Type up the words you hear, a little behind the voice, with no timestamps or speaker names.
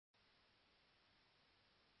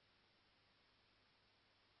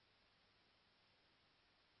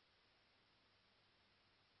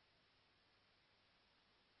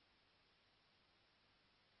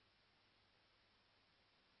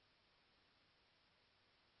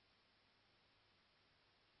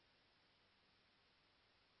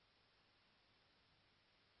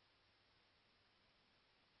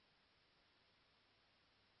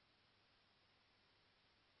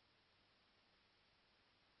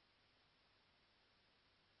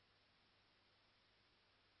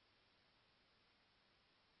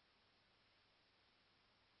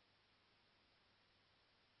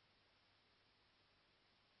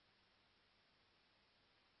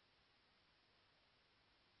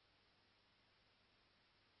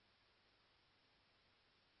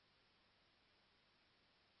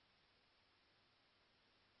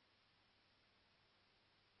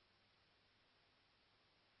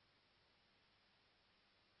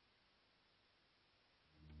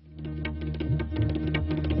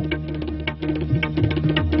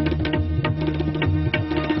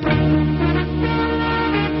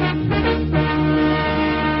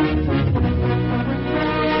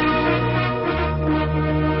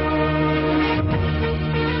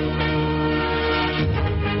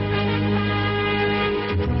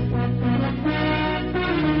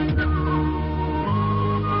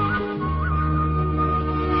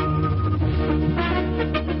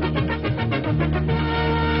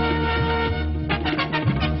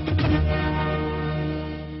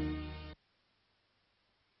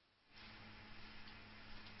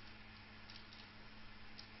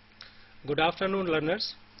Good afternoon,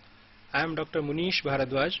 learners. I am Dr. Munish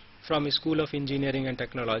Bharadwaj from School of Engineering and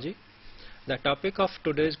Technology. The topic of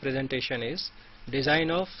today's presentation is design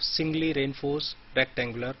of singly reinforced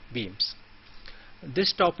rectangular beams.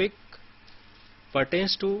 This topic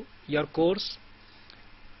pertains to your course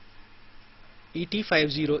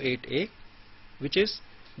ET508A, which is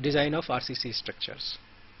design of RCC structures.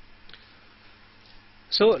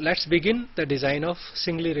 So let's begin the design of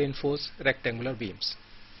singly reinforced rectangular beams.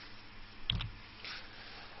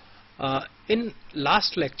 In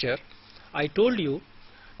last lecture, I told you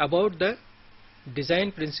about the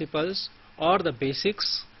design principles or the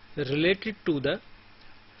basics related to the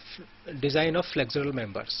design of flexural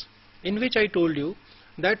members, in which I told you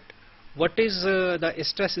that what is the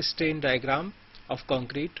stress strain diagram of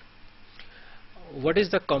concrete, what is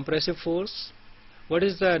the compressive force, what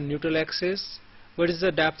is the neutral axis, what is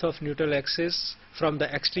the depth of neutral axis from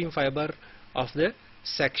the extreme fiber of the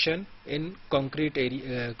section in concrete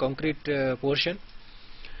area, portion,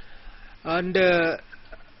 and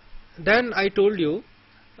then I told you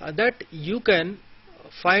that you can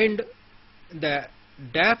find the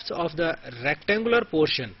depth of the rectangular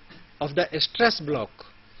portion of the stress block,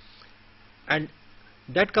 and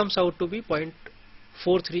that comes out to be 0.43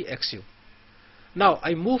 XU. Now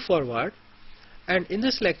I move forward, and in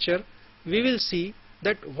this lecture we will see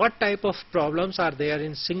that what type of problems are there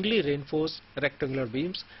in singly reinforced rectangular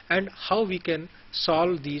beams and how we can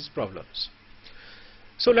solve these problems.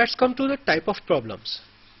 So let's come to the type of problems.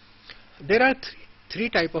 There are three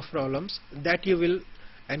type of problems that you will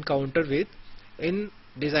encounter with in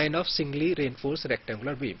design of singly reinforced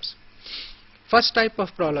rectangular beams. First type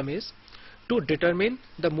of problem is to determine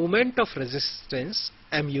the moment of resistance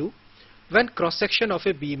mu when cross section of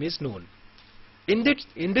a beam is known. In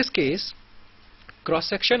this case, cross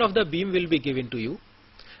section of the beam will be given to you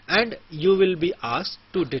and you will be asked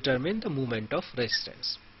to determine the moment of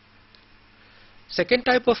resistance. Second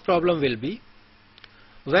type of problem will be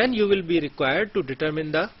when you will be required to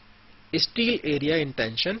determine the steel area in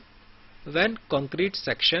tension when concrete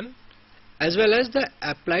section as well as the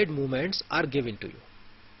applied moments are given to you.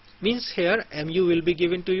 Means here mu will be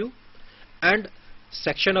given to you and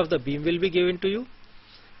section of the beam will be given to you,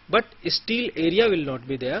 but steel area will not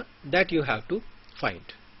be there, that you have to find.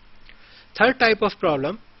 Third type of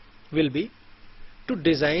problem will be to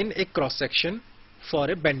design a cross section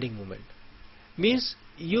for a bending moment. Means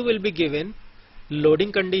you will be given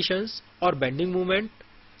loading conditions or bending moment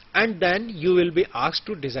and then you will be asked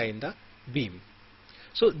to design the beam.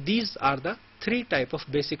 So these are the three type of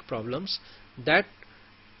basic problems that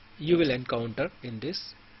you will encounter in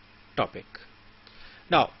this topic.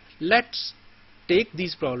 Now let's take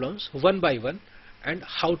these problems one by one and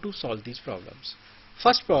how to solve these problems.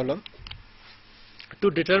 First problem, to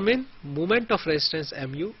determine moment of resistance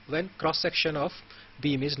mu when cross section of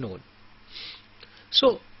beam is known.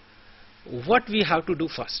 So what we have to do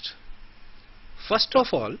first? First of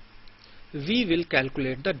all, we will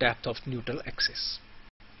calculate the depth of neutral axis,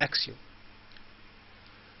 XU.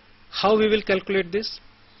 How we will calculate this?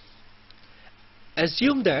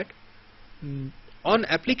 Assume that on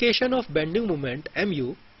application of bending moment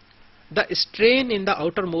mu, the strain in the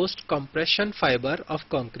outermost compression fiber of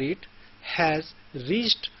concrete has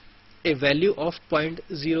reached a value of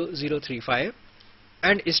 0.0035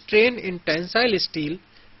 and strain in tensile steel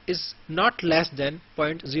is not less than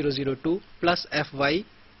 0.002 plus Fy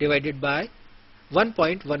divided by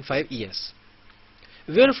 1.15 ES.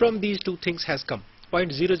 Where from these two things has come?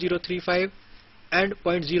 0.0035 and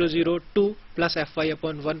 0.002 plus Fy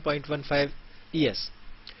upon 1.15 ES.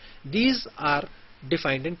 These are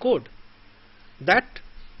defined in code. That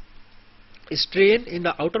strain in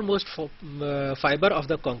the outermost fiber of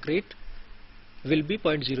the concrete will be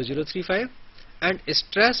 0.0035 and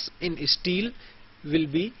stress in steel will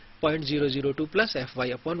be 0.002 plus Fy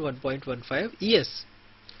upon 1.15 ES.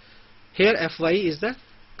 Here Fy is the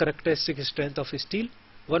characteristic strength of steel,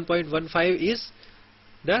 1.15 is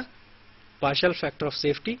the partial factor of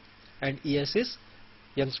safety and ES is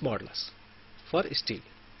Young's modulus for steel.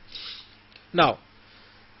 Now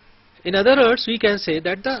in other words, we can say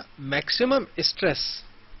that the maximum stress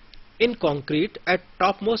in concrete at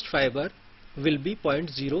topmost fiber will be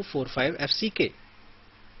 0.045 FCK,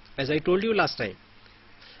 as I told you last time,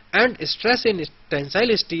 and stress in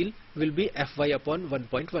tensile steel will be Fy upon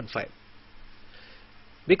 1.15.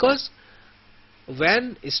 Because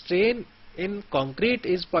when strain in concrete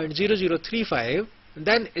is 0.0035,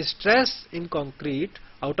 then stress in concrete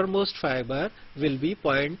outermost fiber will be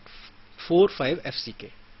 0.45 FCK.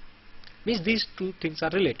 Means these two things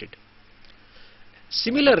are related.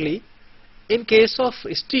 Similarly, in case of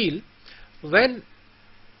steel, when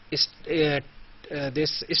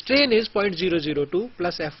this strain is 0.002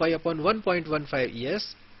 plus Fy upon 1.15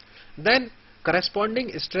 ES, then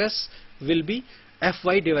corresponding stress will be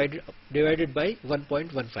Fy divided by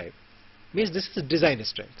 1.15, means this is design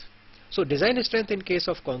strength. So design strength in case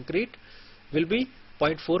of concrete will be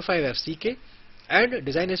 0.45 FCK, and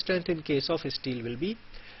design strength in case of steel will be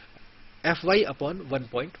Fy upon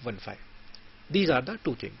 1.15. These are the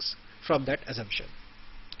two things from that assumption.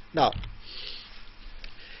 Now,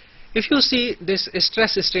 if you see this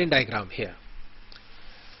stress strain diagram here,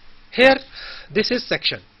 this is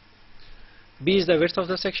section. B is the width of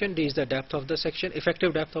the section, D is the depth of the section,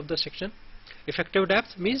 effective depth of the section. Effective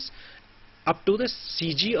depth means up to the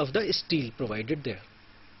CG of the steel provided there.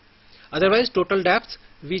 Otherwise, total depth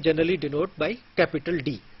we generally denote by capital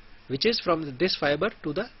D, which is from this fiber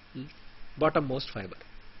to the bottommost fiber.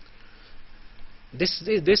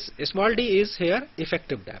 This small d is here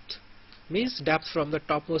effective depth, means depth from the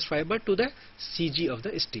topmost fiber to the CG of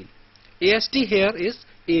the steel. AST here is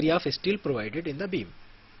area of steel provided in the beam.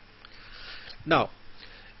 Now,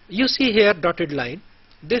 you see here dotted line.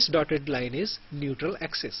 This dotted line is neutral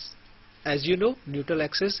axis. As you know, neutral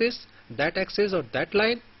axis is that axis or that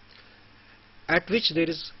line at which there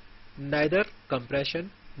is neither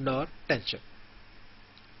compression nor tension.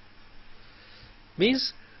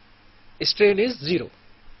 Means strain is 0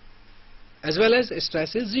 as well as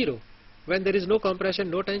stress is 0. When there is no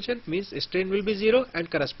compression, no tension, means strain will be 0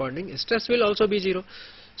 and corresponding stress will also be 0.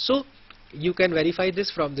 So you can verify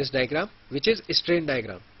this from this diagram, which is strain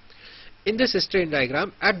diagram. In this strain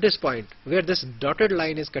diagram, at this point where this dotted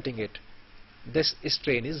line is cutting it, this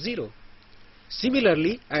strain is 0.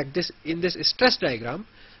 Similarly, in this stress diagram,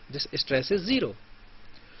 this stress is 0.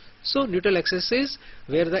 So neutral axis is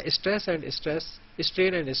where the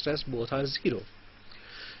strain and stress both are 0.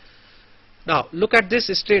 Now look at this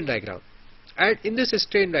strain diagram. And in this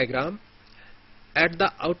strain diagram, at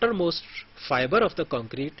the outermost fiber of the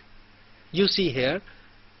concrete, you see here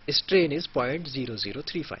strain is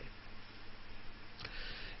 0.0035.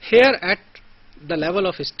 Here at the level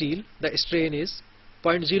of steel, the strain is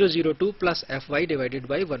 0.002 plus Fy divided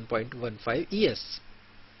by 1.15 ES.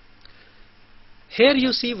 Here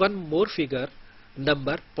you see one more figure,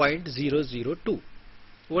 number 0.002.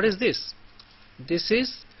 What is this? This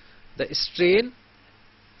is the strain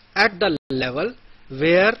at the level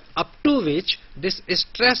where up to which this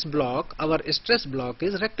stress block, our stress block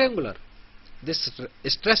is rectangular. This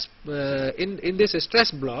stress in this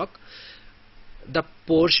stress block, the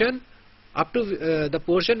portion up to the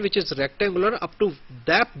portion which is rectangular up to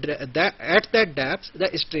at that depth, the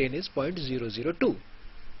strain is 0.002.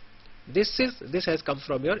 This has come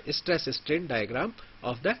from your stress strain diagram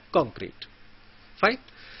of the concrete. Fine.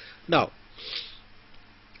 Now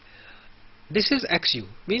this is XU,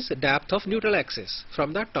 means depth of neutral axis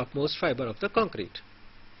from the topmost fiber of the concrete.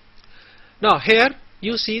 Now here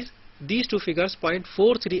you see these two figures,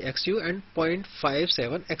 0.43 XU and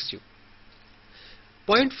 0.57 XU.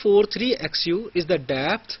 0.43 XU is the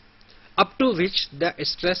depth up to which the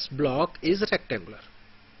stress block is rectangular,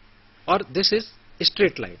 or this is a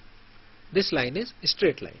straight line. This line is a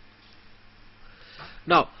straight line.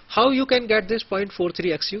 Now how you can get this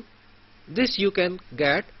 0.43 XU? This you can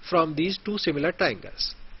get from these two similar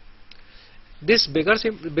triangles. This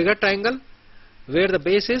bigger triangle where the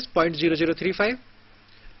base is 0.0035.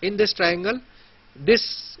 In this triangle,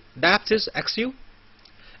 this depth is XU.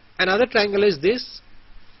 Another triangle is this,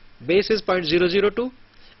 base is 0.002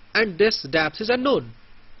 and this depth is unknown.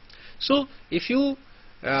 So if you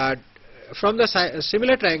from the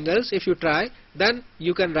similar triangles, if you try, then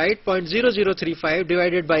you can write 0.0035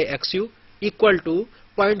 divided by XU equal to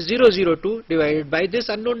 0.002 divided by this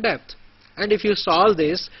unknown depth, and if you solve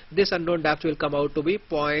this unknown depth will come out to be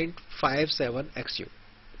 0.57 XU,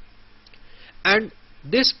 and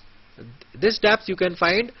this depth you can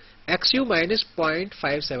find XU minus 0.57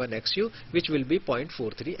 XU, which will be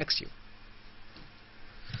 0.43 XU.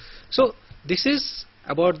 So this is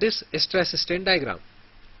about this stress strain diagram.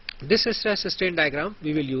 This stress strain diagram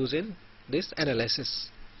we will use in this analysis.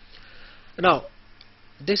 Now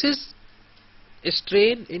this is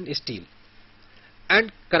strain in steel,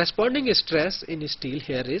 and corresponding stress in steel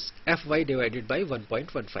here is Fy divided by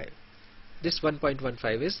 1.15. This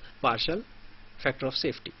 1.15 is partial factor of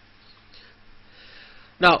safety.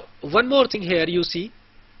 Now one more thing here, you see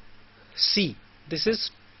C, this is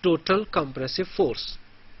total compressive force,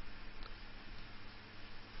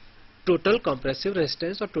 total compressive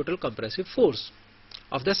resistance or total compressive force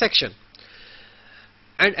of the section,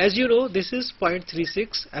 and as you know this is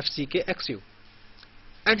 0.36 FCK XU.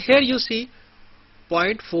 And here you see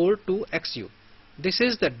 0.42 XU. This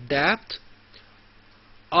is the depth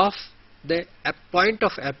of the point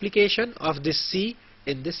of application of this C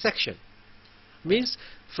in this section. Means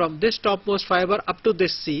from this topmost fiber up to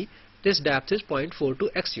this C, this depth is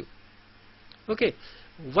 0.42 XU. Okay,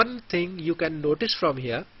 one thing you can notice from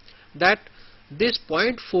here, that this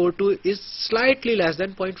 0.42 is slightly less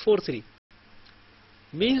than 0.43.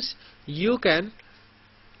 Means you can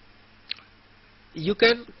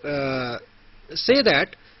say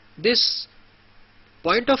that this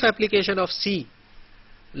point of application of C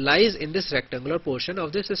lies in this rectangular portion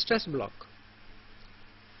of this stress block,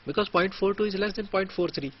 because 0.42 is less than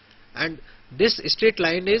 0.43 and this straight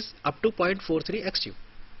line is up to 0.43 XU.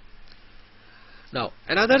 Now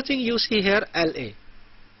another thing you see here, LA,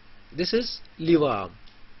 this is lever arm,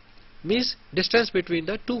 means distance between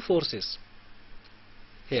the two forces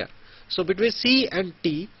here. So between C and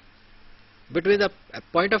T, between the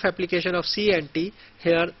point of application of C and T,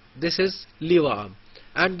 here this is lever arm,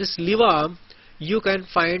 and this lever arm you can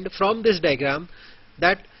find from this diagram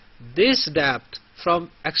that this depth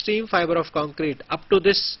from extreme fiber of concrete up to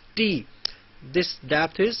this T, this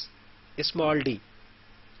depth is small d,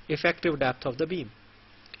 effective depth of the beam.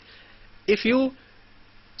 If you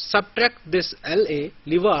subtract this LA,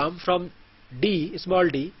 lever arm, from D, small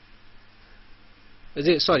d,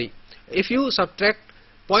 if you subtract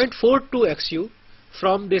 0.42 XU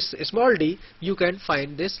from this small d, you can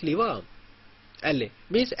find this lever arm LA,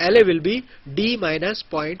 means LA will be D minus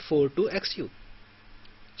 0.42 XU.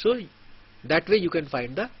 So that way you can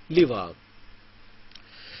find the lever arm.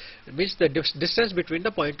 It means the distance between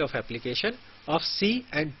the point of application of C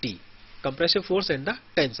and T, compressive force and the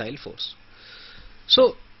tensile force.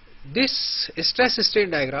 So this stress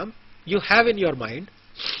strain diagram you have in your mind.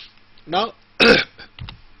 Now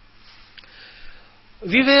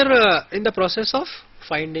we were in the process of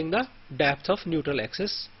finding the depth of neutral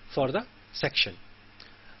axis for the section.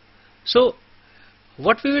 So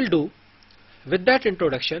what we will do with that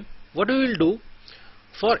introduction, what we will do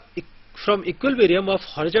from equilibrium of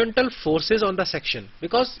horizontal forces on the section,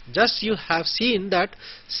 because just you have seen that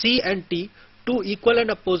C and T, two equal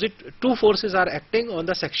and opposite two forces are acting on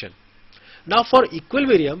the section. Now for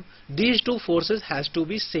equilibrium, these two forces has to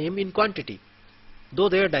be same in quantity, though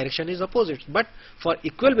their direction is opposite, but for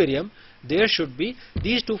equilibrium there should be,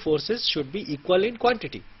 these two forces should be equal in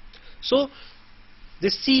quantity. So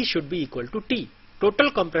this C should be equal to T.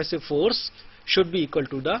 Total compressive force should be equal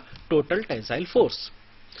to the total tensile force.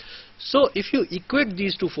 So if you equate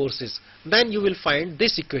these two forces, then you will find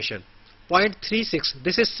this equation, 0.36,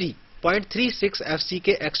 this is C, 0.36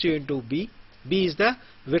 FCK XU into B, B is the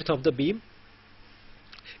width of the beam,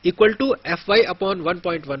 equal to Fy upon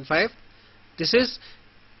 1.15, this is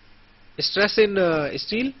stress in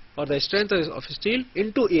steel, or the strength of steel,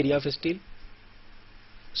 into area of steel.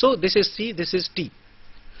 So this is C, this is T,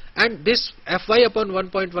 and this Fy upon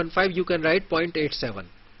 1.15 you can write 0.87.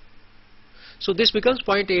 So this becomes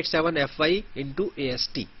 0.87 Fy into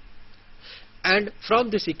AST, and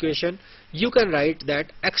from this equation you can write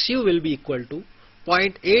that XU will be equal to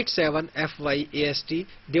 0.87 Fy AST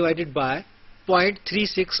divided by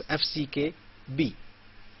 0.36 FCK B.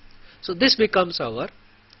 So this becomes our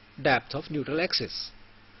depth of neutral axis,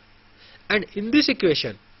 and in this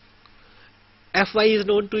equation Fy is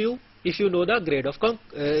known to you if you know the grade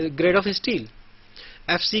of steel,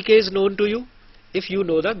 FCK is known to you if you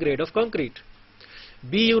know the grade of concrete,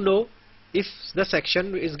 B you know if the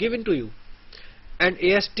section is given to you, and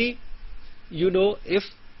AST you know if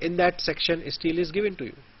in that section steel is given to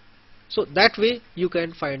you. So that way you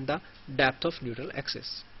can find the depth of neutral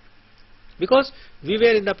axis, because we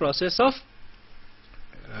were in the process of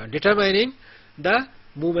determining the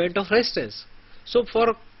moment of resistance. So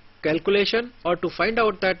for calculation or to find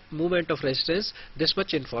out that moment of resistance, this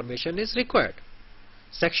much information is required.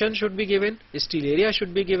 Section should be given, steel area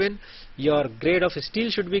should be given, your grade of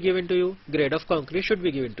steel should be given to you, grade of concrete should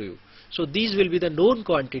be given to you. So these will be the known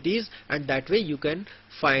quantities, and that way you can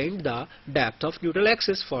find the depth of neutral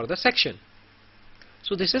axis for the section.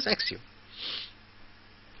 So this is XU.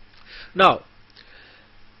 Now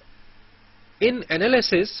in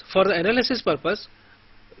analysis, for the analysis purpose,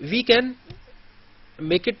 we can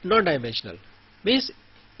make it non-dimensional. Means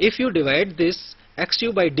if you divide this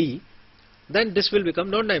XU by D, then this will become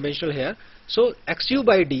non-dimensional here. So XU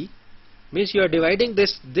by D means you are dividing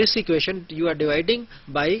this equation, you are dividing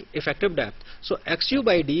by effective depth. So XU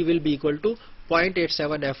by D will be equal to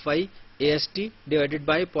 0.87 Fy AST divided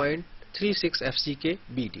by 0.36 FCK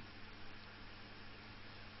BD.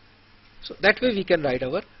 So that way we can write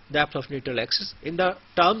our depth of neutral axis in the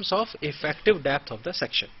terms of effective depth of the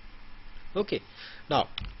section. Okay. Now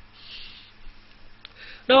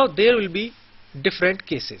there will be different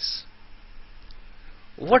cases.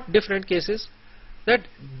 What different cases? That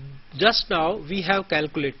just now we have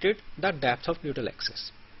calculated the depth of neutral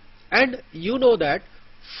axis, and you know that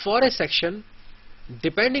for a section,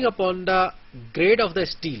 depending upon the grade of the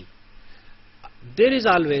steel, there is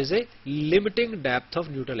always a limiting depth of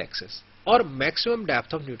neutral axis or maximum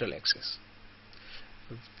depth of neutral axis,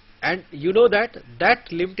 and you know that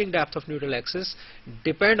that limiting depth of neutral axis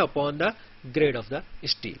depend upon the grade of the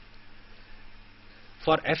steel.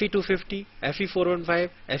 For Fe250, Fe415,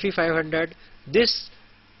 Fe500, this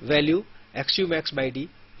value XU max by D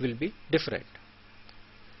will be different.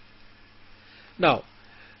 Now,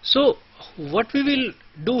 so what we will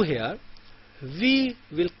do here, we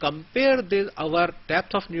will compare our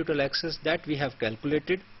depth of neutral axis that we have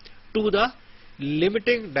calculated to the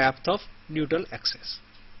limiting depth of neutral axis,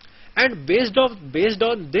 and based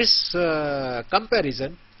on this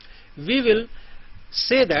comparison, we will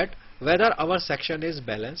say that whether our section is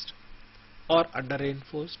balanced or under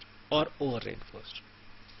reinforced or over reinforced.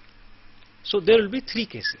 So there will be three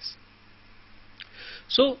cases.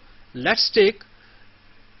 So let's take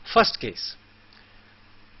first case.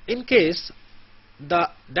 In case the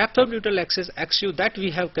depth of neutral axis XU that we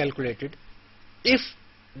have calculated, if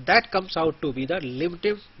that comes out to be the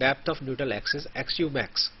limiting depth of neutral axis XU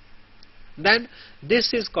max, then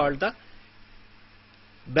this is called the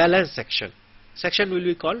balanced section. Section will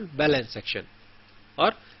be called balanced section,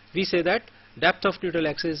 or we say that depth of neutral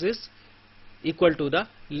axis is equal to the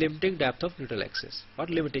limiting depth of neutral axis or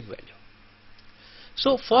limiting value.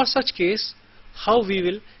 So for such case, how we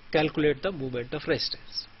will calculate the moment of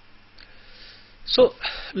resistance? So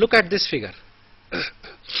look at this figure.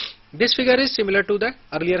 This figure is similar to the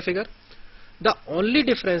earlier figure. The only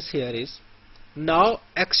difference here is now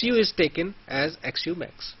XU is taken as XU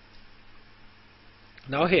max.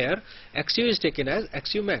 Now here XU is taken as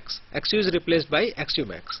XU max. XU is replaced by XU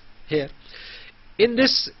max here. In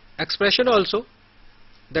this expression also,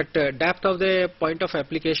 that depth of the point of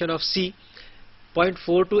application of C,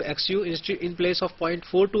 0.42 XU in place of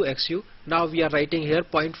 0.42 XU, now we are writing here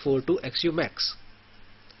 0.42 XU max.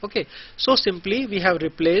 Okay, so simply we have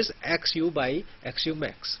replaced XU by XU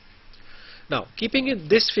max. Now keeping in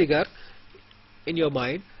this figure in your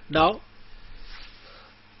mind, now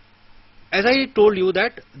as I told you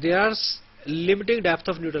that there are limiting depth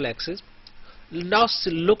of neutral axis. Now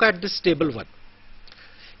look at this table 1.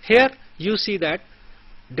 Here you see that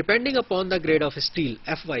depending upon the grade of steel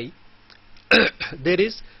Fy, there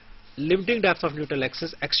is limiting depth of neutral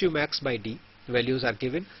axis XU max by D. Values are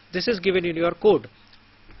given. This is given in your code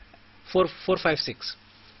 456,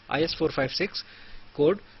 IS 456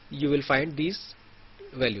 code. You will find these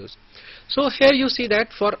values. So here you see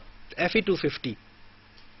that for Fe250,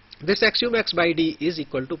 this XU max by D is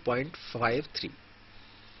equal to 0.53.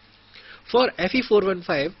 For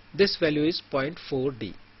Fe415, this value is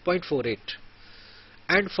 0.48,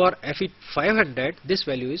 and for Fe500, this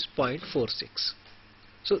value is 0.46.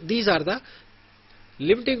 So these are the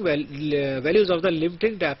limiting values of the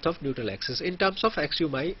limiting depth of neutral axis in terms of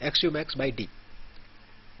XU max by D.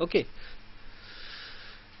 Okay.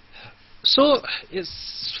 So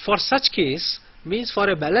for such case, means for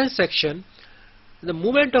a balanced section, the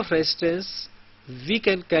moment of resistance we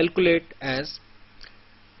can calculate as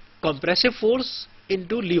compressive force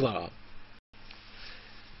into lever arm.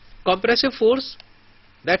 Compressive force,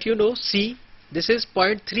 that you know, C, this is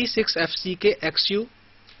 0.36 FCK XU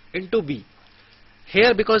into B.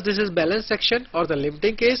 Here, because this is balanced section or the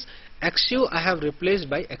limiting case, XU I have replaced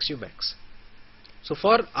by XU max. So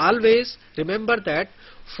for always remember that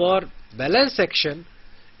for balanced section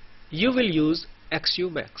you will use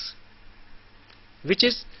XU max, which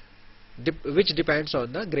depends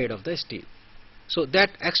on the grade of the steel. So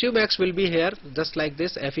that XU max will be here just like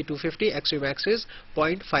this. Fe250 XU max is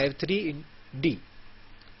 0.53 in D.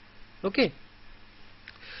 Okay.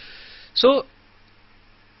 So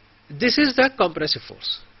this is the compressive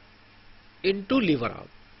force into lever arm.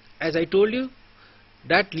 As I told you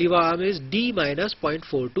that lever arm is D minus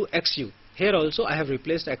 0.42 XU. Here also I have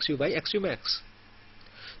replaced XU by XU max.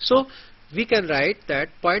 So we can write that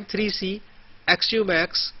 0.3C XU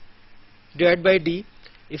max divided by D.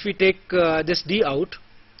 If we take this D out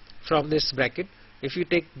from this bracket, if you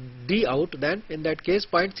take D out, then in that case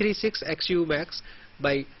 0.36 XU max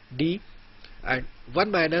by D and 1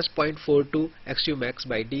 minus 0.42 XU max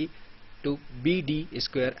by D to BD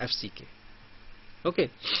square FCK. Okay.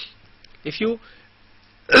 If you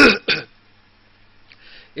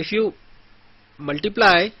if you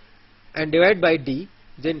multiply and divide by D,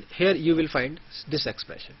 then here you will find this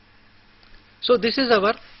expression. So this is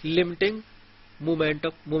our limiting moment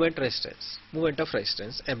of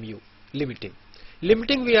resistance MU.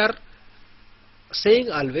 Limiting we are saying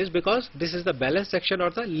always because this is the balance section or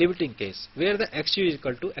the limiting case where the XU is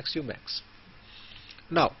equal to XU max.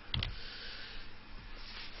 Now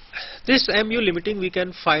this MU limiting we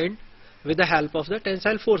can find with the help of the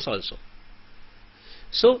tensile force also.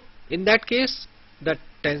 So in that case the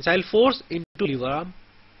tensile force into lever arm,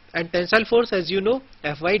 and tensile force, as you know,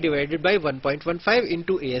 Fy divided by 1.15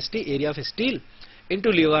 into AST, area of steel, into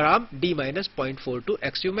lever arm D minus 0.42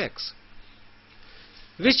 XU max,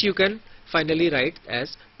 which you can finally write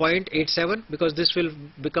as 0.87, because this will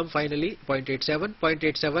become finally 0.87,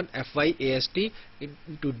 0.87 Fy AST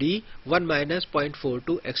into D 1 minus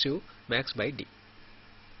 0.42 XU max by D.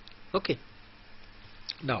 Okay.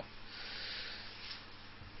 Now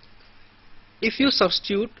if you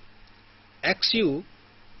substitute XU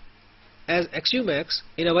as XU max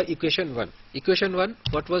in our equation 1. Equation 1,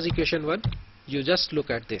 what was equation 1? You just look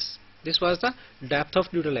at this. This was the depth of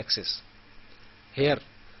neutral axis here,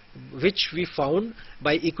 which we found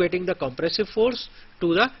by equating the compressive force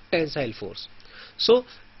to the tensile force. So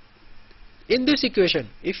in this equation,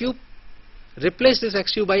 if you replace this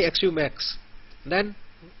XU by XU max, then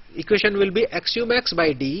equation will be XU max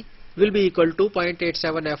by D will be equal to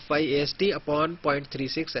 0.87 Fy AST upon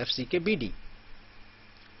 0.36 FCK BD.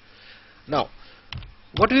 Now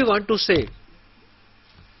what we want to say,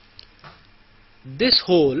 this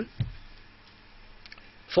whole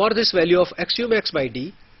for this value of XU max by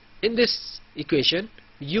D in this equation,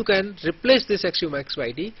 you can replace this XU max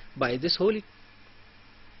by D by this whole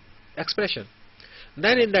expression.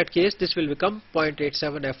 Then in that case this will become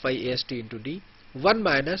 0.87 Fy AST into D 1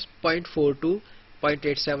 minus 0.42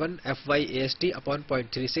 0.87 Fy AST upon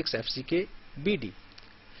 0.36 FCK BD.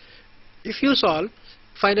 If you solve,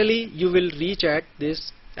 finally you will reach at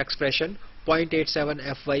this expression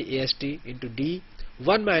 0.87 Fy AST into D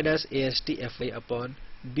 1 minus AST Fy upon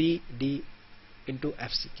BD into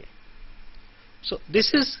FCK. So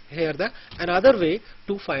this is here the another way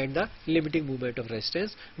to find the limiting moment of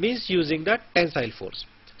resistance, means using the tensile force.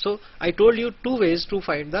 So I told you two ways to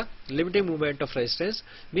find the limiting moment of resistance,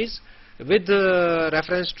 means with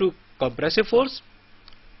reference to compressive force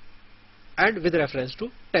and with reference to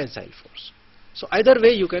tensile force. So either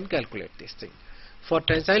way you can calculate this thing. For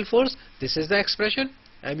tensile force, this is the expression,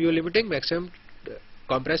 MU limiting maximum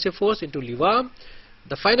compressive force into lever arm.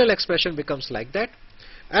 The final expression becomes like that.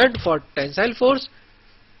 And for tensile force,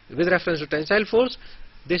 with reference to tensile force,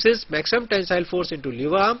 this is maximum tensile force into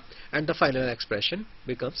lever arm, and the final expression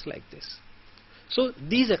becomes like this. So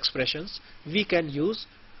these expressions we can use,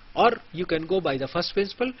 or you can go by the first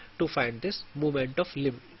principle to find this moment of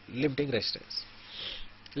limiting resistance,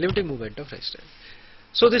 limiting moment of resistance.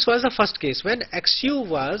 So this was the first case when XU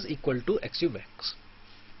was equal to XU max.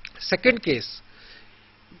 Second case,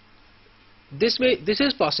 this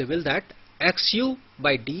is possible that XU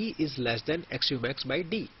by D is less than XU max by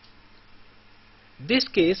D. This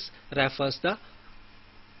case refers the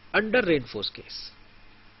under reinforced case,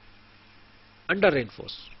 under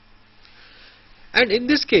reinforced. And in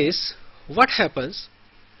this case what happens,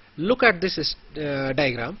 look at this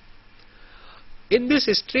diagram. In this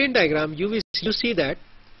strain diagram you see that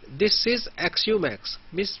this is XU max,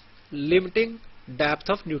 means limiting depth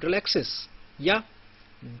of neutral axis. Yeah,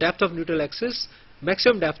 depth of neutral axis,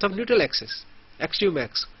 maximum depth of neutral axis, XU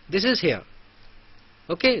max. This is here.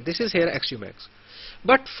 Okay, this is here XU max.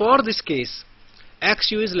 But for this case,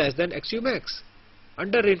 XU is less than XU max,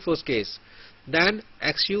 under reinforced case. Then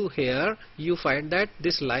XU here, you find that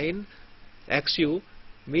this line XU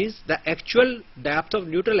means the actual depth of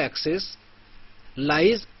neutral axis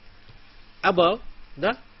lies above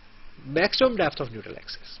the maximum depth of neutral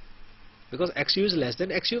axis, because XU is less than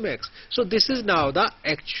XU max. So this is now the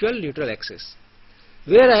actual neutral axis.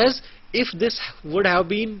 Whereas if this would have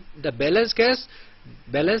been the balance case,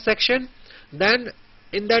 balance section, then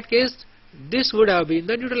in that case this would have been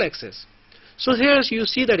the neutral axis. So here you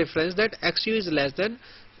see the difference, that XU is less than,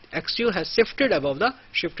 XU has shifted above the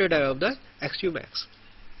XU max.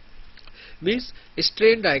 Means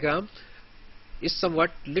strain diagram is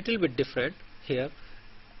somewhat little bit different here,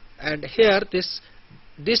 and here this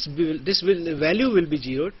value will be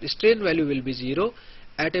 0, the strain value will be 0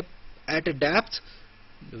 at a depth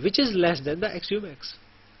which is less than the XU max.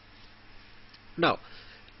 Now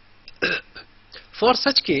for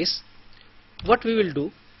such case, what we will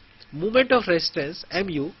do, moment of resistance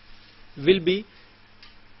MU will be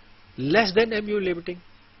less than MU limiting,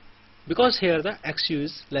 because here the XU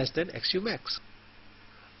is less than XU max,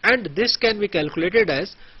 and this can be calculated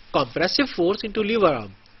as compressive force into lever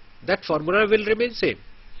arm. That formula will remain same,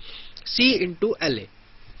 C into LA.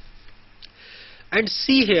 And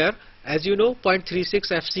C here, as you know,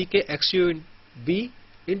 0.36 FCK XU in B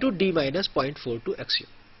into d minus 0.42 XU.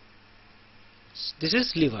 This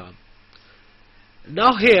is lever arm.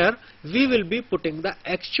 Now here we will be putting the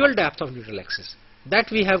actual depth of neutral axis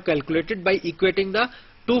that we have calculated by equating the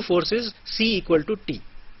two forces C equal to T.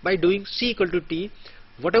 By doing C equal to T,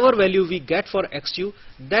 whatever value we get for XU,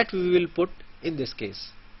 that we will put in this case.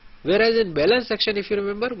 Whereas in balance section, if you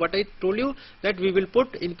remember what I told you, that we will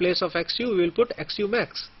put in place of XU, we will put XU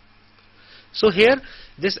max. So here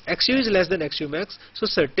this XU is less than XU max, so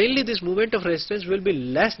certainly this moment of resistance will be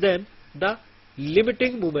less than the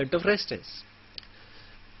limiting moment of resistance.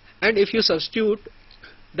 And if you substitute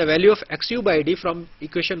the value of XU by D from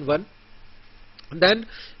equation 1, then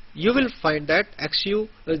you will find that XU,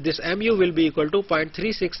 this MU will be equal to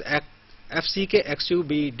 0.36 FCK XU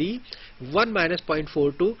BD 1 minus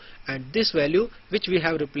 0.42, and this value which we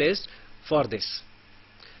have replaced for this.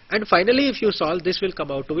 And finally, if you solve, this will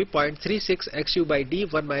come out to be 0.36 XU by D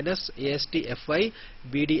 1 minus AST FY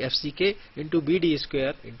BD FCK into BD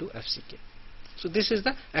square into FCK. So this is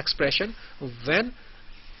the expression when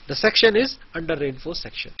the section is under reinforced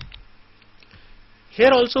section.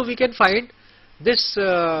 Here also we can find this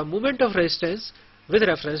moment of resistance with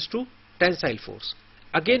reference to tensile force.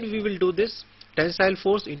 Again we will do this tensile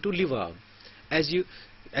force into lever arm. As you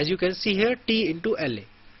can see here, T into LA,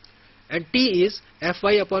 and T is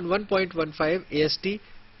Fy upon 1.15 AST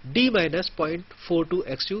D minus 0.42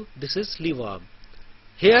 XU. This is lever arm.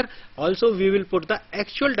 Here also we will put the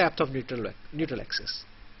actual depth of neutral axis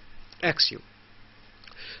XU.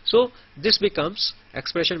 So this becomes,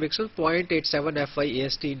 expression becomes 0.87 Fy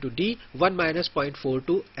AST into D 1 minus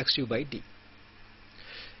 0.42 XU by D.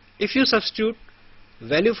 If you substitute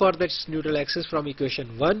value for this neutral axis from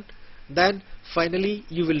equation 1, then finally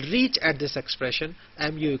you will reach at this expression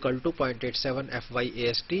MU equal to 0.87 Fy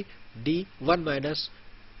AST D 1 minus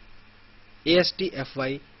AST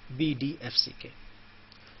Fy BD FCK.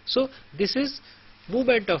 So this is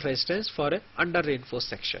movement of resistance for a under reinforced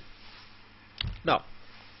section. Now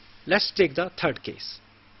let's take the third case.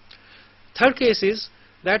 Third case is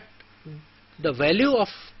that the value of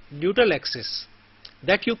neutral axis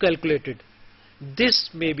that you calculated, this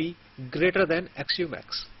may be greater than XU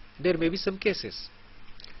max. There may be some cases.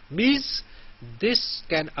 Means this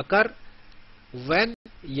can occur when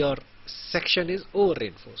your section is over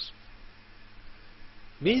reinforced.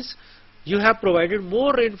 Means you have provided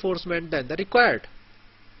more reinforcement than the required,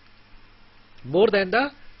 more than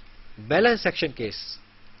the balance section case.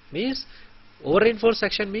 Means over reinforced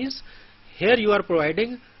section means here you are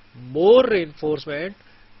providing more reinforcement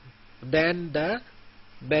than the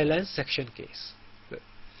balance section case.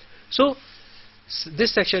 So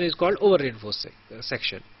this section is called over reinforced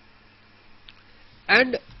section.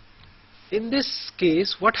 And in this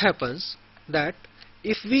case what happens, that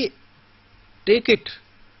if we take it,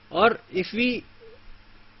 or if we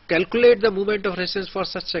calculate the moment of resistance for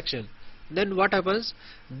such section, then what happens,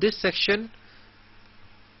 this section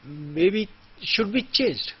maybe should be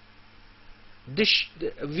changed. This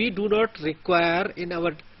we do not require in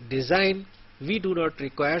our design, we do not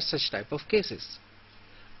require such type of cases.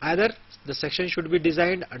 Either the section should be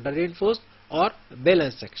designed under reinforced or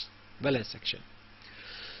balance section.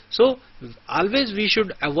 So always we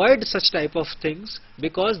should avoid such type of things,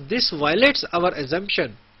 because this violates our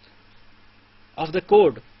assumption of the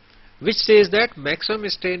code, which says that maximum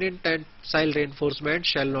strain in tensile reinforcement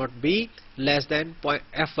shall not be less than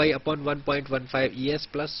Fy upon 1.15 ES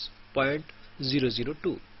plus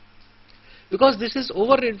 0.002. Because this is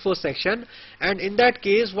over reinforced section, and in that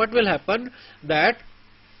case what will happen, that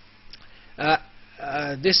at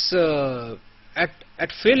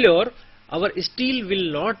failure our steel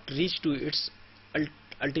will not reach to its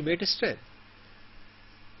ultimate strength.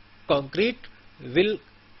 Concrete will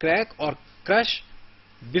crack or crush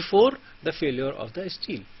before the failure of the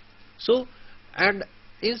steel. So, and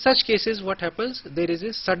in such cases what happens, there is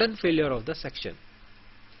a sudden failure of the section,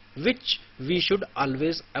 which we should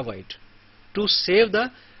always avoid to save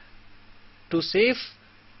the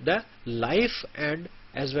life and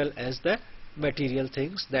as well as the material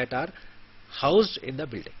things that are housed in the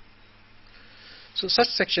building. So such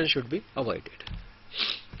section should be avoided.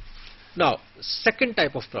 Now second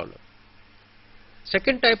type of problem.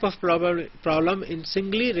 Second type of problem in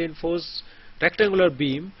singly reinforced rectangular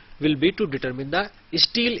beam will be to determine the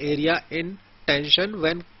steel area in tension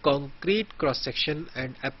when concrete cross section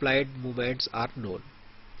and applied moments are known.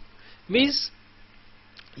 Means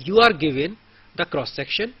you are given the cross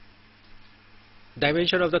section,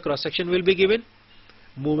 dimension of the cross section will be given,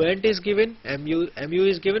 moment is given, MU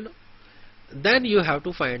is given, then you have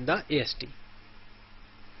to find the AST.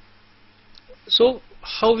 So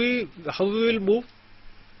how we will move?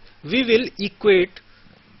 We will equate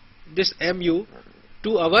this mu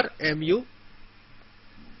to our mu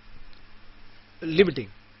limiting.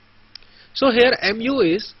 So here mu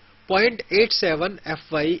is 0.87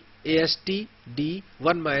 Fy AST d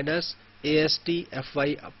 1 minus AST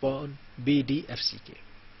Fy upon BD FCK.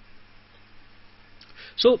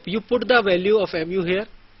 So you put the value of mu here,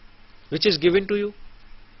 which is given to you,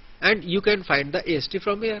 and you can find the AST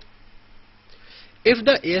from here. If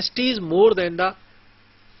the AST is more than the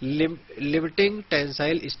limiting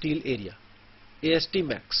tensile steel area, AST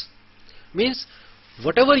max, means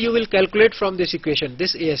whatever you will calculate from this equation,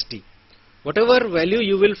 this AST, whatever value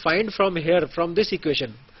you will find from here, from this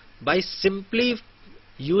equation, by simply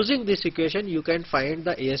using this equation you can find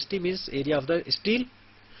the AST, means area of the steel,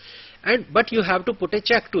 but you have to put a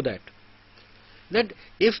check to that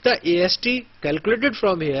if the AST calculated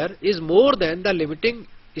from here is more than the limiting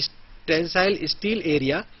tensile steel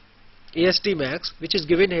area, AST max, which is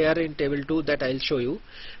given here in table 2 that I will show you,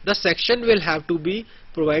 the section will have to be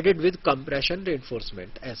provided with compression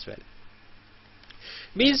reinforcement as well.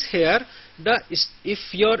 Means here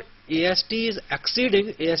if your AST is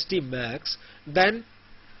exceeding AST max, then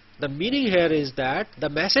the meaning here is that, the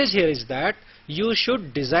message here is that you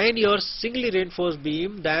should design your singly reinforced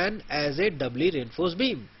beam than as a doubly reinforced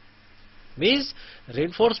beam. Means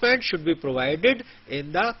reinforcement should be provided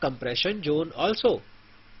in the compression zone also.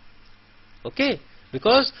 Okay,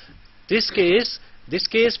 because this case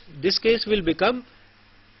will become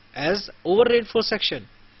as over reinforced section,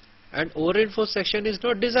 and over reinforced section is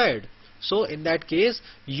not desired. So in that case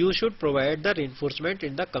you should provide the reinforcement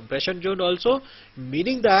in the compression zone also,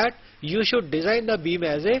 meaning that you should design the beam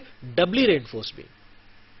as a doubly reinforced beam.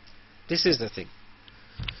 This is the thing.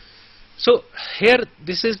 So here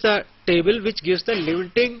this is the table which gives the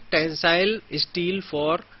limiting tensile steel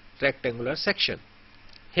for rectangular section.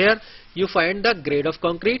 Here you find the grade of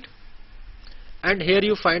concrete, and here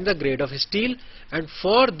you find the grade of steel, and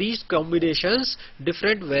for these combinations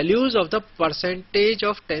different values of the percentage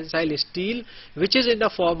of tensile steel, which is in the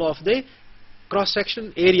form of the cross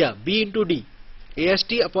section area B into D,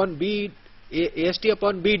 AST upon BD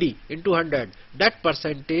into 100, that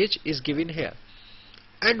percentage is given here.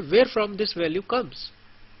 And where from this value comes?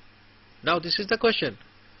 Now this is the question,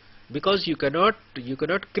 because you cannot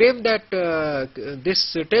claim that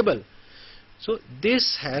this table. So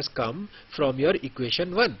this has come from your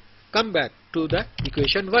equation 1. Come back to the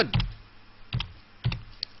equation 1.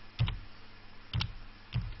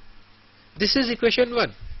 This is equation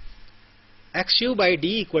 1. XU by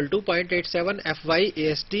D equal to 0.87 Fy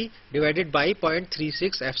AST divided by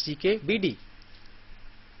 0.36 FCK BD.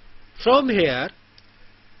 From here,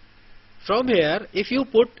 if you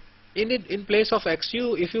put in place of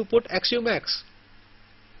XU, if you put XU max,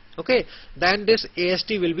 okay, then this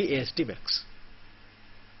AST will be AST max.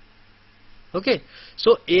 Okay,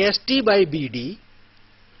 so AST by BD,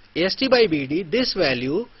 this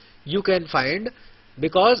value you can find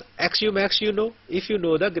because XU max you know if you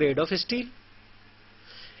know the grade of steel.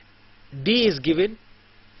 D is given,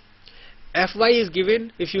 Fy is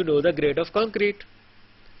given if you know the grade of concrete,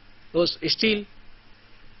 steel.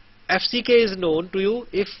 FCK is known to you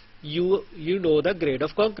if you know the grade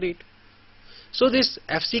of concrete. So this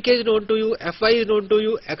FCK is known to you, Fy is known to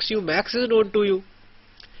you, XU max is known to you,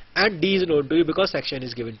 and D is known to you because section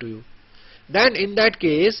is given to you. Then in that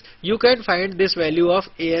case you can find this value of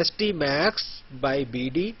AST max by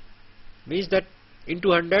BD, means that into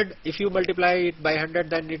 100, if you multiply it by 100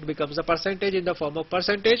 then it becomes a percentage in the form of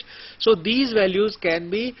percentage. So these values can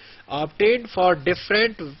be obtained for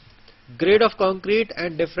different grade of concrete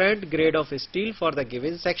and different grade of steel for the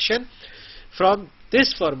given section from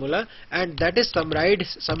this formula, and that is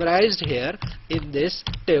summarized here in this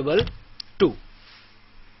table 2.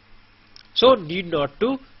 So need not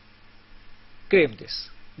to claim this,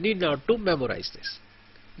 need not to memorize this.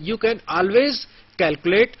 You can always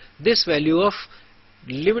calculate this value of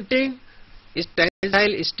limiting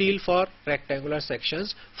tensile steel for rectangular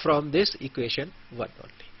sections from this equation 1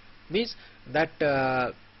 only. Means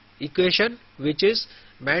that equation which is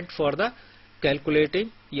meant for the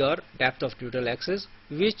calculating your depth of neutral axis,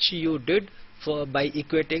 which you did by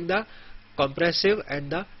equating the compressive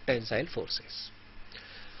and the tensile forces.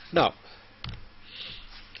 Now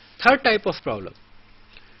third type of problem,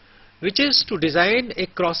 which is to design a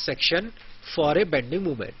cross section for a bending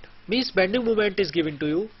moment. Means bending moment is given to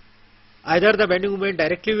you, either the bending moment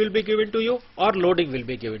directly will be given to you or loading will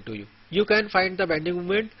be given to you. You can find the bending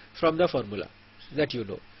moment from the formula that you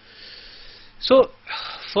know. So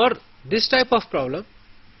for this type of problem,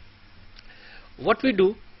 what we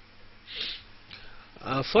do,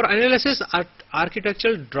 for analysis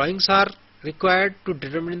architectural drawings are required to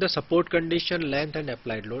determine the support condition, length and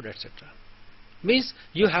applied load, etc. Means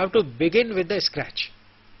you have to begin with the scratch,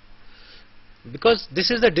 because this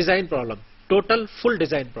is the design problem, total full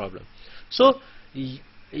design problem. So you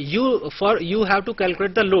have to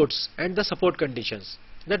calculate the loads and the support conditions,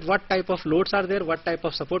 that what type of loads are there, what type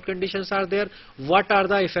of support conditions are there, what are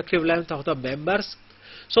the effective length of the members.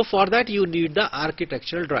 So for that you need the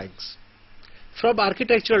architectural drawings. From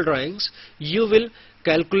architectural drawings you will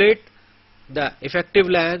calculate the effective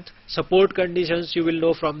length, support conditions you will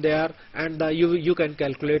know from there, and you can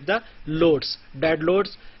calculate the loads, dead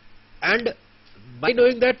loads, and by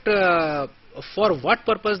knowing that for what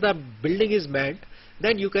purpose the building is meant,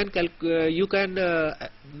 then you can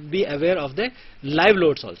be aware of the live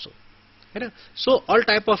loads also. So all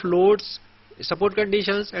type of loads, support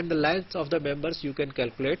conditions and the length of the members you can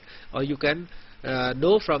calculate, or you can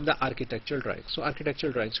know from the architectural drawings. So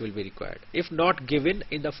architectural drawings will be required, if not given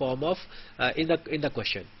in the form of in the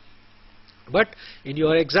question. But in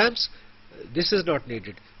your exams this is not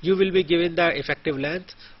needed. You will be given the effective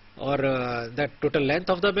length or the total length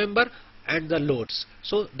of the member and the loads.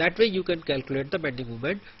 So that way you can calculate the bending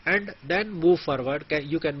moment and then move forward.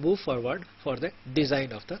 You can move forward for the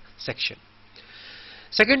design of the section.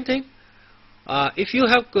 Second thing, if you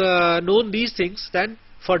have known these things, then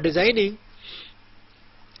for designing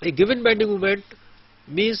a given bending moment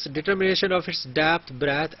means determination of its depth,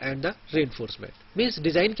 breadth and the reinforcement. Means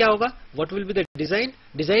design kya hoga? What will be the design?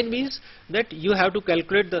 Design means that you have to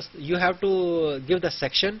calculate this, you have to give the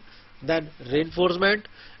section, then reinforcement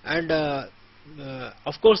and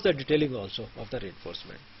of course the detailing also of the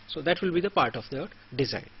reinforcement. So that will be the part of your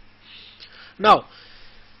design. Now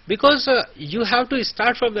because you have to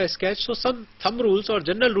start from the sketch, so some thumb rules or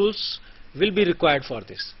general rules will be required for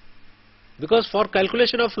this. Because for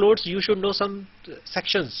calculation of loads you should know some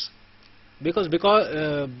sections, because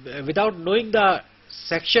without knowing the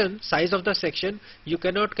section, size of the section, you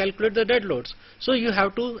cannot calculate the dead loads. So you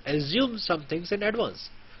have to assume some things in advance.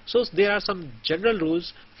 So there are some general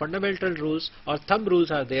rules, fundamental rules or thumb rules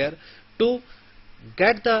are there to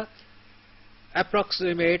get the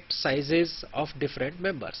approximate sizes of different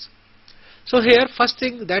members. So here first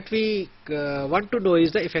thing that we want to know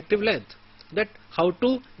is the effective length, that how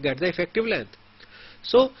to get the effective length.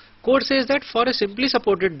 So code says that for a simply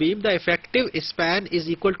supported beam the effective span is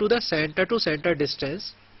equal to the center to center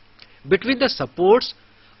distance between the supports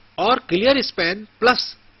or clear span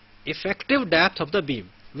plus effective depth of the beam,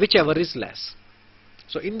 whichever is less.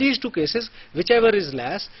 So in these two cases, whichever is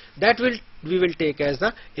less, that we will take as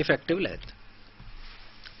the effective length.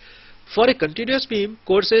 For a continuous beam,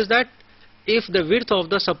 code says that if the width of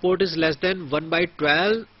the support is less than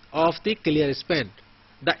 1/12 of the clear span,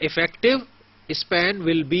 the effective span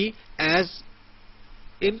will be as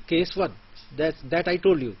in case 1, that I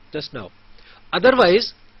told you just now.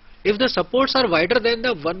 Otherwise, if the supports are wider than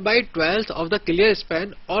the 1/12 of the clear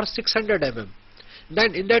span or 600 mm,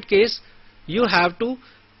 then in that case you have to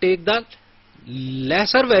take the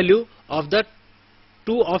lesser value of the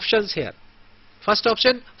two options here. First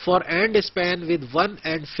option, for end span with one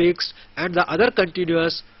end fixed and the other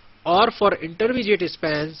continuous, or for intermediate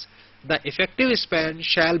spans the effective span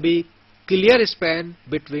shall be clear span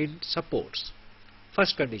between supports.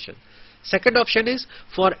 First condition. Second option is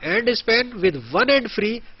for end span with one end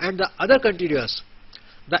free and the other continuous,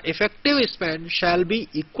 the effective span shall be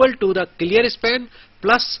equal to the clear span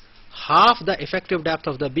plus half the effective depth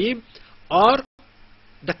of the beam, or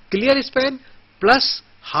the clear span plus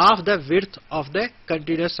half the width of the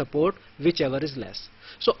continuous support, whichever is less.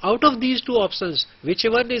 So out of these two options,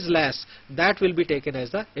 whichever is less, that will be taken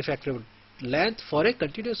as the effective length for a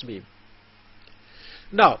continuous beam.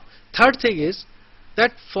 Now third thing is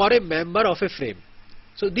that for a member of a frame,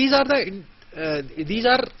 so these are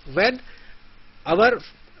when our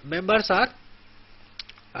members are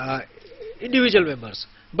individual members.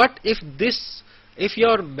 But if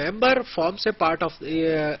your member forms a part of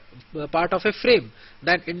a frame,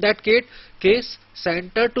 then in that case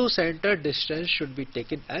center to center distance should be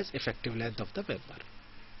taken as effective length of the member.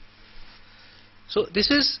 So this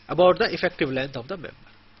is about the effective length of the member.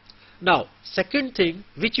 Now second thing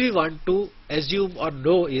which we want to assume or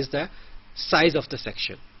know is the size of the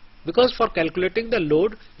section, because for calculating the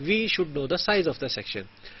load we should know the size of the section.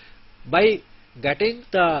 By getting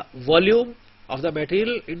the volume of the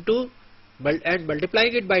material into and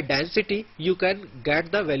multiplying it by density, you can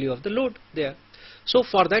get the value of the load there. So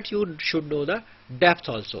for that you should know the depth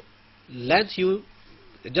also. Length you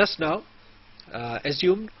just now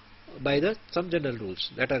assumed by some general rules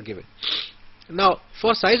that are given. Now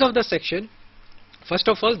for size of the section, first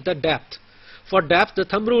of all the depth. For depth the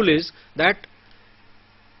thumb rule is that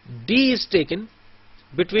D is taken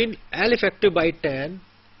between L effective by 10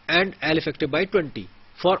 and L effective by 20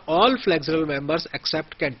 for all flexural members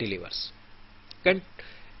except cantilevers.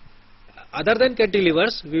 Other than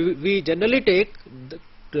cantilevers, we generally take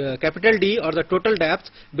the capital D or the total depth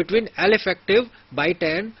between L effective by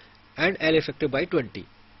 10 and L effective by 20.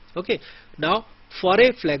 Okay. Now for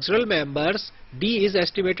a flexural members, D is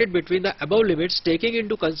estimated between the above limits taking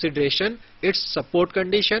into consideration its support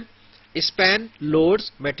condition, span,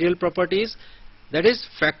 loads, material properties, that is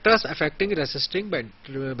factors affecting resisting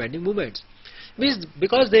bending moments. Means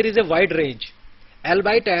because there is a wide range, L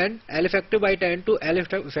by 10, L effective by 10 to L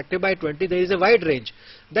effective by 20, there is a wide range.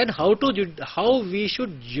 Then how we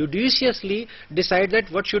should judiciously decide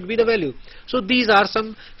that what should be the value. So these are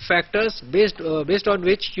some factors based on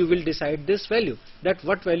which you will decide this value, that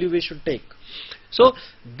what value we should take. So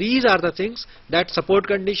these are the things, that support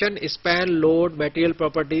condition, span, load, material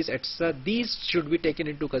properties, etc. These should be taken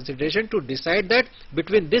into consideration to decide that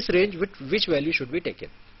between this range which value should be taken.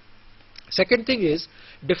 Second thing is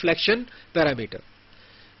deflection parameter.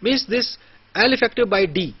 Means this L effective by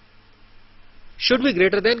D should be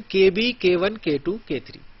greater than KB, K1, K2,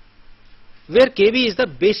 K3, where KB is the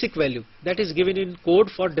basic value that is given in code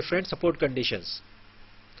for different support conditions.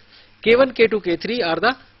 K1, K2, K3 are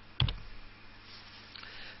the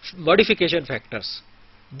modification factors.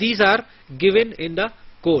 These are given in the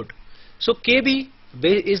code. So KB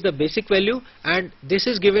is the basic value, and this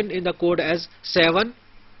is given in the code as 7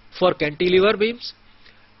 for cantilever beams,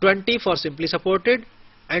 20 for simply supported,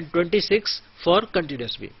 and 26 for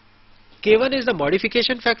continuous beam. K1 is the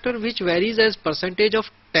modification factor which varies as percentage of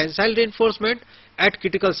tensile reinforcement at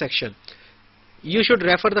critical section. You should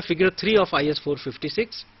refer the figure 3 of IS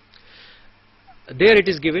 456. There it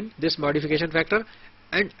is given, this modification factor,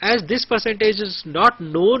 and as this percentage is not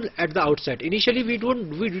known at the outset, initially we do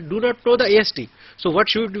not know the AST. So what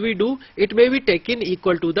should we do? It may be taken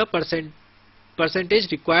equal to the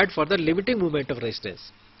percentage required for the limiting moment of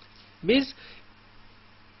resistance. Means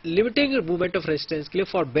limiting moment of resistance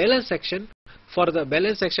for balance section,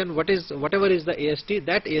 whatever is the AST,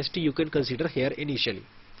 that AST you can consider here initially.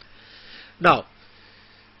 Now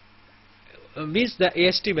means the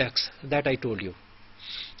AST max that I told you,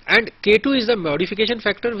 and K2 is the modification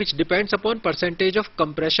factor which depends upon percentage of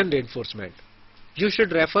compression reinforcement. You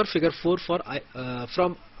should refer figure 4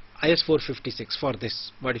 from IS 456 for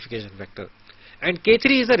this modification factor. And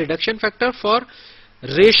K3 is the reduction factor for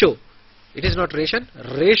ratio, it is not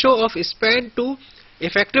ratio of span to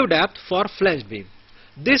effective depth for flange beam.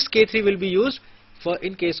 This K3 will be used for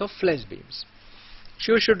in case of flange beams.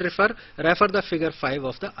 You should refer the figure 5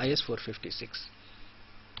 of the IS 456.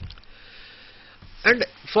 And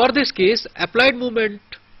for this case, applied moment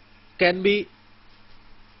can be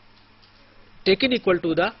taken equal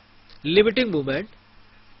to the limiting moment,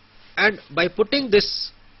 and by putting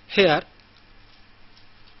this here,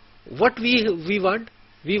 what we want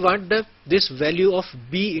this value of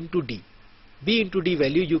B into D. B into D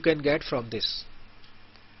value you can get from this,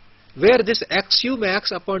 where this XU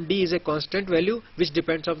max upon D is a constant value which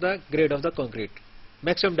depends on the grade of the concrete,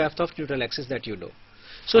 maximum depth of neutral axis that you know.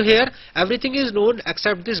 So here everything is known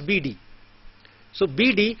except this BD. So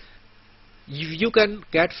BD you can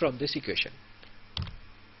get from this equation.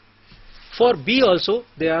 For B also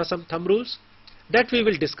there are some thumb rules that we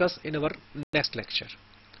will discuss in our next lecture.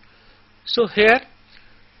 So here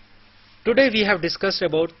today we have discussed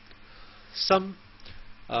about some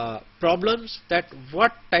problems, that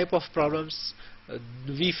what type of problems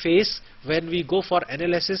we face when we go for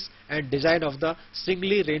analysis and design of the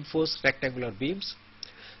singly reinforced rectangular beams.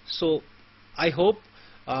 So I hope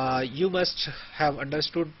you must have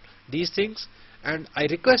understood these things, and I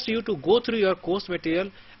request you to go through your course material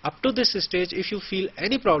up to this stage. If you feel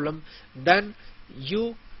any problem, then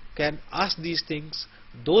you can ask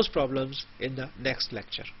those problems in the next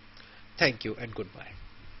lecture. Thank you and goodbye.